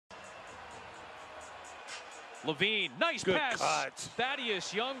LaVine, nice Good pass. cut.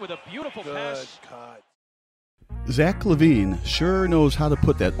 Thaddeus Young with a beautiful Good pass. cut. Zach LaVine sure knows how to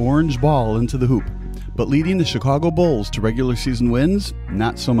put that orange ball into the hoop, but leading the Chicago Bulls to regular season wins,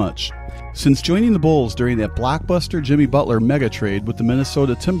 not so much. Since joining the Bulls during that blockbuster Jimmy Butler mega trade with the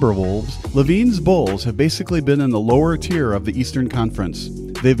Minnesota Timberwolves, LaVine's Bulls have basically been in the lower tier of the Eastern Conference.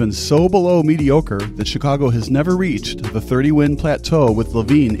 They've been so below mediocre that Chicago has never reached the 30-win plateau with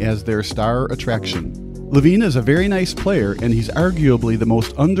LaVine as their star attraction. LaVine is a very nice player, and he's arguably the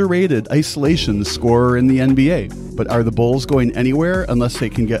most underrated isolation scorer in the NBA. But are the Bulls going anywhere unless they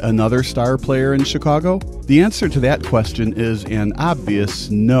can get another star player in Chicago? The answer to that question is an obvious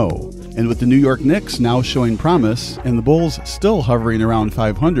no. And with the New York Knicks now showing promise, and the Bulls still hovering around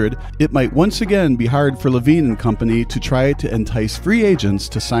 500, it might once again be hard for LaVine and company to try to entice free agents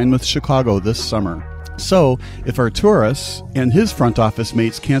to sign with Chicago this summer. So, if Arturas and his front office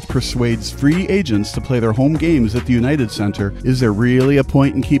mates can't persuade free agents to play their home games at the United Center, is there really a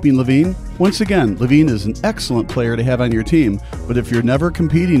point in keeping LaVine? Once again, LaVine is an excellent player to have on your team, but if you're never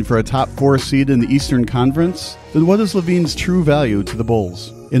competing for a top 4 seed in the Eastern Conference, then what is LaVine's true value to the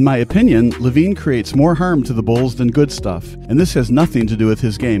Bulls? In my opinion, LaVine creates more harm to the Bulls than good stuff, and this has nothing to do with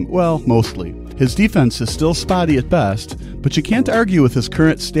his game, well, mostly. His defense is still spotty at best, but you can't argue with his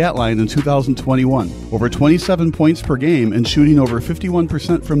current stat line in 2021. Over 27 points per game and shooting over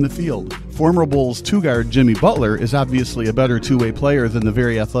 51% from the field. Former Bulls two-guard Jimmy Butler is obviously a better two-way player than the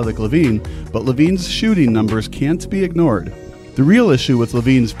very athletic LaVine, but LaVine's shooting numbers can't be ignored. The real issue with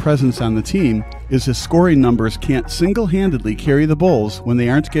LaVine's presence on the team is his scoring numbers can't single-handedly carry the Bulls when they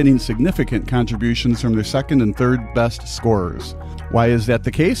aren't getting significant contributions from their second and third best scorers. Why is that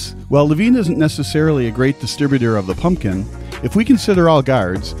the case? Well, LaVine isn't necessarily a great distributor of the pumpkin. If we consider all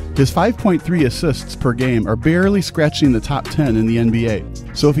guards, his 5.3 assists per game are barely scratching the top 10 in the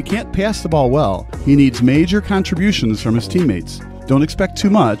NBA. So if he can't pass the ball well, he needs major contributions from his teammates. Don't expect too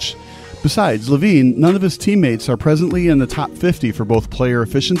much. Besides, LaVine, none of his teammates are presently in the top 50 for both player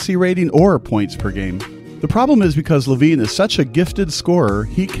efficiency rating or points per game. The problem is because LaVine is such a gifted scorer,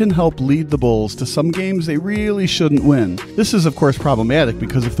 he can help lead the Bulls to some games they really shouldn't win. This is of course problematic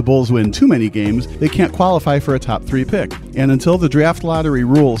because if the Bulls win too many games, they can't qualify for a top 3 pick. And until the draft lottery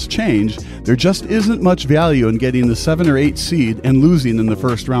rules change, there just isn't much value in getting the 7 or 8 seed and losing in the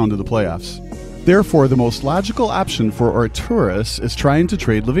first round of the playoffs. Therefore, the most logical option for Arturas is trying to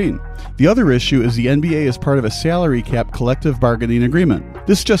trade LaVine. The other issue is the NBA is part of a salary cap collective bargaining agreement.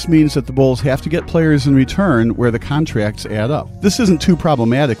 This just means that the Bulls have to get players in return where the contracts add up. This isn't too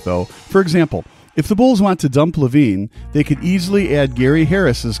problematic, though. For example, if the Bulls want to dump LaVine, they could easily add Gary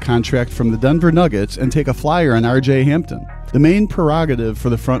Harris's contract from the Denver Nuggets and take a flyer on R.J. Hampton. The main prerogative for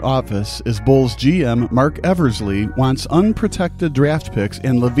the front office is Bulls GM Mark Eversley wants unprotected draft picks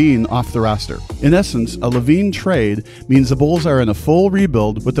and LaVine off the roster. In essence, a LaVine trade means the Bulls are in a full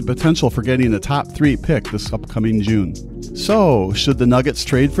rebuild with the potential for getting a top 3 pick this upcoming June. So, should the Nuggets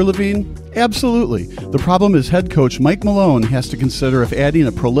trade for LaVine? Absolutely. The problem is head coach Mike Malone has to consider if adding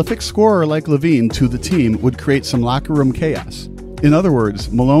a prolific scorer like LaVine to the team would create some locker room chaos. In other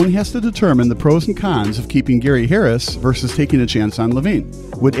words, Malone has to determine the pros and cons of keeping Gary Harris versus taking a chance on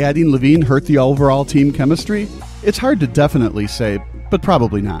LaVine. Would adding LaVine hurt the overall team chemistry? It's hard to definitely say, but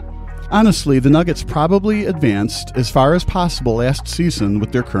probably not. Honestly, the Nuggets probably advanced as far as possible last season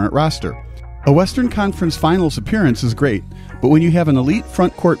with their current roster. A Western Conference Finals appearance is great, but when you have an elite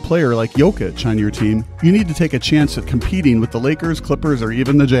front court player like Jokic on your team, you need to take a chance at competing with the Lakers, Clippers, or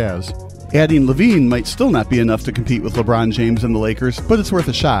even the Jazz. Adding LaVine might still not be enough to compete with LeBron James and the Lakers, but it's worth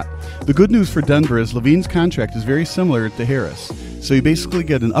a shot. The good news for Denver is LaVine's contract is very similar to Harris, so you basically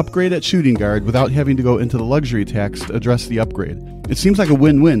get an upgrade at shooting guard without having to go into the luxury tax to address the upgrade. It seems like a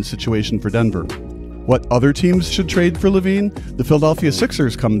win-win situation for Denver. What other teams should trade for LaVine? The Philadelphia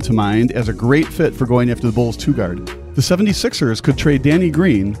Sixers come to mind as a great fit for going after the Bulls two-guard. The 76ers could trade Danny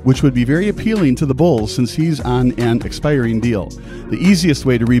Green, which would be very appealing to the Bulls since he's on an expiring deal. The easiest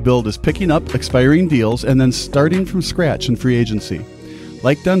way to rebuild is picking up expiring deals and then starting from scratch in free agency.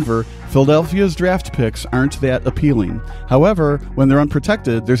 Like Denver, Philadelphia's draft picks aren't that appealing. However, when they're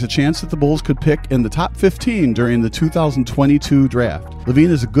unprotected, there's a chance that the Bulls could pick in the top 15 during the 2022 draft. LaVine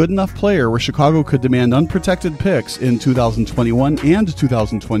is a good enough player where Chicago could demand unprotected picks in 2021 and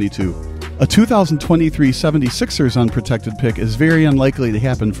 2022. A 2023 76ers unprotected pick is very unlikely to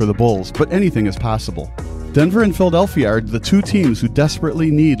happen for the Bulls, but anything is possible. Denver and Philadelphia are the two teams who desperately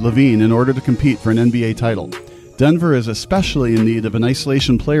need LaVine in order to compete for an NBA title. Denver is especially in need of an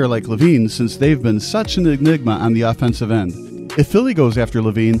isolation player like LaVine since they've been such an enigma on the offensive end. If Philly goes after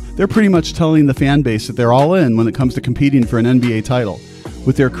LaVine, they're pretty much telling the fan base that they're all in when it comes to competing for an NBA title.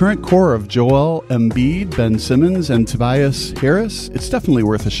 With their current core of Joel Embiid, Ben Simmons, and Tobias Harris, it's definitely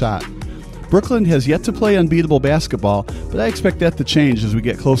worth a shot. Brooklyn has yet to play unbeatable basketball, but I expect that to change as we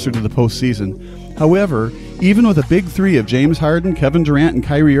get closer to the postseason. However, even with a big three of James Harden, Kevin Durant, and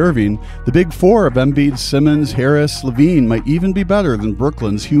Kyrie Irving, the big four of Embiid, Simmons, Harris, LaVine might even be better than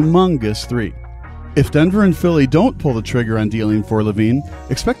Brooklyn's humongous three. If Denver and Philly don't pull the trigger on dealing for LaVine,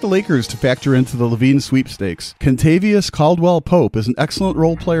 expect the Lakers to factor into the LaVine sweepstakes. Kentavious Caldwell-Pope is an excellent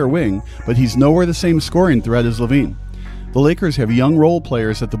role player wing, but he's nowhere the same scoring threat as LaVine. The Lakers have young role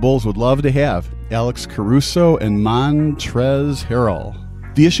players that the Bulls would love to have, Alex Caruso and Montrezl Harrell.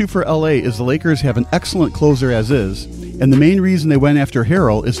 The issue for LA is the Lakers have an excellent closer as is, and the main reason they went after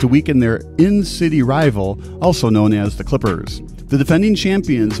Harrell is to weaken their in-city rival, also known as the Clippers. The defending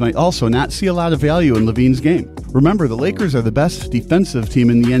champions might also not see a lot of value in LaVine's game. Remember, the Lakers are the best defensive team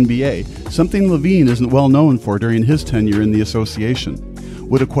in the NBA, something LaVine isn't well known for during his tenure in the association.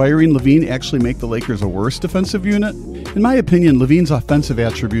 Would acquiring LaVine actually make the Lakers a worse defensive unit? In my opinion, LaVine's offensive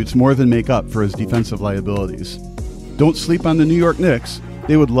attributes more than make up for his defensive liabilities. Don't sleep on the New York Knicks.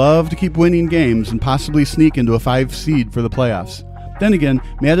 They would love to keep winning games and possibly sneak into a 5 seed for the playoffs. Then again,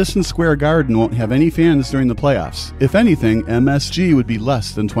 Madison Square Garden won't have any fans during the playoffs. If anything, MSG would be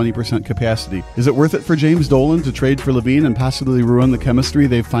less than 20% capacity. Is it worth it for James Dolan to trade for LaVine and possibly ruin the chemistry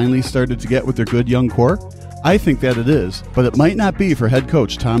they've finally started to get with their good young core? I think that it is, but it might not be for head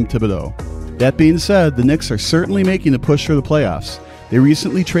coach Tom Thibodeau. That being said, the Knicks are certainly making a push for the playoffs. They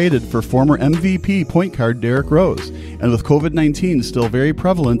recently traded for former MVP point guard Derrick Rose, and with COVID-19 still very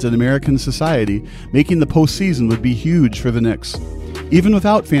prevalent in American society, making the postseason would be huge for the Knicks. Even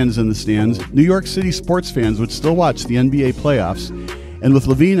without fans in the stands, New York City sports fans would still watch the NBA playoffs, and with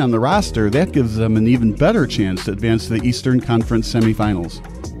LaVine on the roster, that gives them an even better chance to advance to the Eastern Conference semifinals.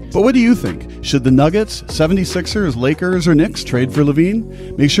 But what do you think? Should the Nuggets, 76ers, Lakers, or Knicks trade for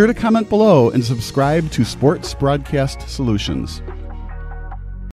LaVine? Make sure to comment below and subscribe to Sports Broadcast Solutions.